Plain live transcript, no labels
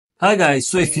Hi guys,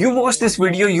 so if you watch this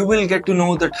video, you will get to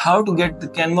know that how to get the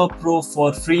Canva Pro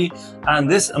for free. And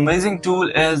this amazing tool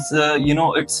is,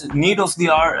 it's need of the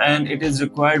hour and it is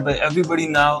required by everybody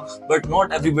now, but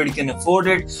not everybody can afford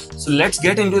it. So let's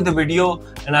get into the video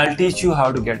and I'll teach you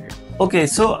how to get it. Okay,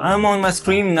 so I'm on my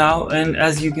screen now, and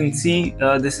as you can see,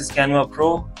 this is Canva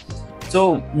Pro.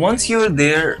 So once you're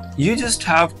there, you just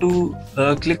have to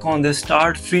click on the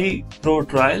Start Free Pro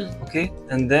Trial, okay,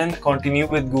 and then continue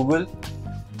with Google.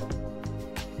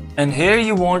 And here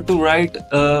you want to write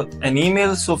an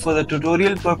email. So for the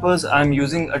tutorial purpose, I'm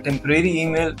using a temporary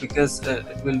email because it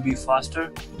will be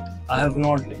faster. I have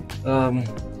not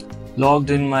logged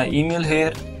in my email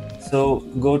here. So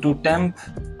go to temp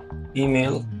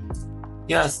email.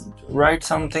 Yes, write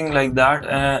something like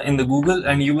that in the Google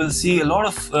and you will see a lot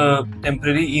of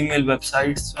temporary email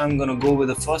websites. So I'm going to go with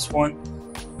the first one.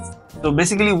 So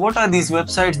basically, what are these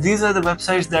websites? These are the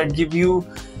websites that give you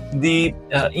the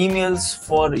emails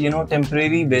for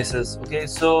temporary basis. Okay,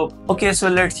 so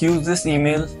let's use this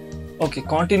email. Okay,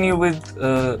 continue with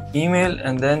email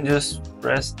and then just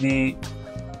press the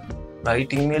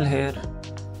right email here.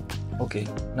 Okay,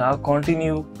 now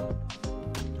continue,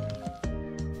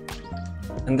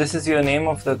 and this is your name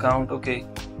of the account. Okay,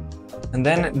 and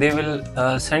then they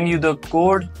will send you the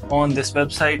code on this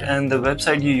website, and the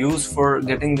website you use for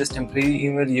getting this temporary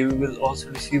email, you will also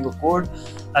receive a code.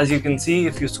 As you can see,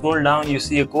 if you scroll down, you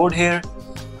see a code here.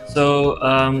 So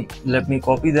let me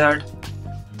copy that.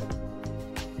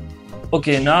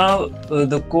 Okay, now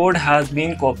the code has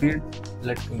been copied.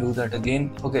 Let me do that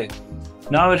again. Okay,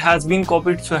 now it has been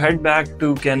copied. So head back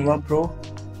to Canva Pro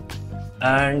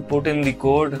and put in the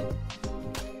code.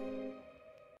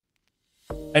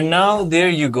 And now there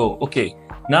you go. Okay,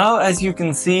 now as you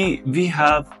can see, we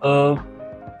have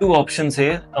two options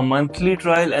here, a monthly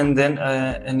trial and then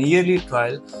an yearly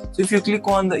trial. So if you click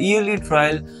on the yearly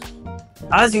trial,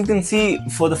 as you can see,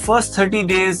 for the first 30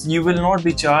 days you will not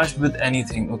be charged with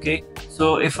anything. Okay,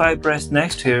 so if I press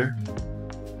next here,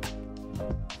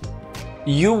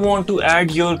 you want to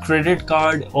add your credit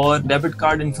card or debit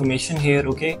card information here.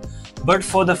 Okay, but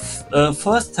for the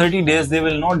first 30 days they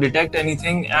will not detect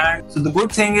anything. And so the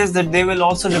good thing is that they will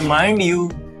also remind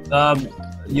you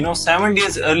 7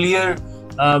 days earlier,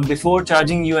 before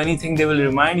charging you anything. They will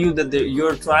remind you that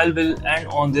your trial will end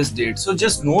on this date. So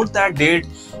just note that date,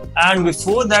 and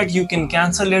before that you can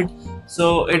cancel it.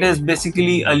 So it is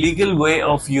basically a legal way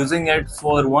of using it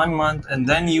for 1 month, and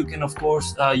then you can of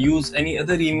course use any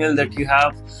other email that you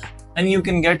have, and you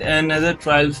can get another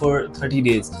trial for 30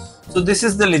 days. So this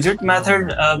is the legit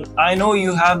method. I know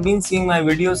you have been seeing my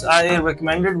videos. I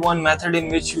recommended one method in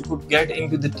which you could get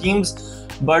into the Teams,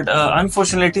 but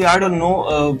unfortunately, I don't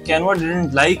know, Canva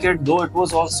didn't like it, though it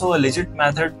was also a legit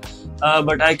method.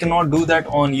 But I cannot do that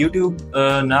on YouTube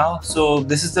now. So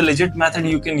this is the legit method.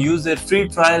 You can use their free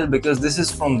trial because this is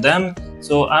from them.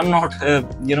 So I'm not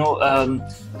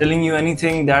telling you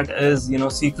anything that is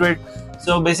secret.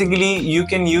 So basically you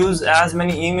can use as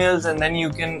many emails, and then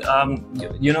you can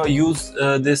use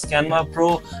this Canva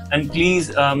Pro, and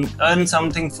please earn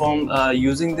something from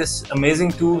using this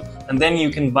amazing tool, and then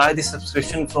you can buy the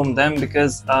subscription from them,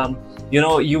 because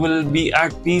you will be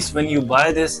at peace when you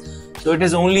buy this. So it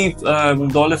is only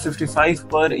 $55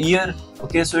 per year.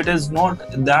 Okay, so it is not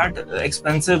that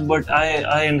expensive, but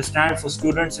I understand for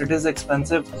students it is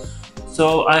expensive.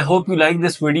 So I hope you like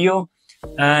this video,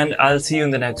 and I'll see you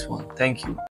in the next one. Thank you.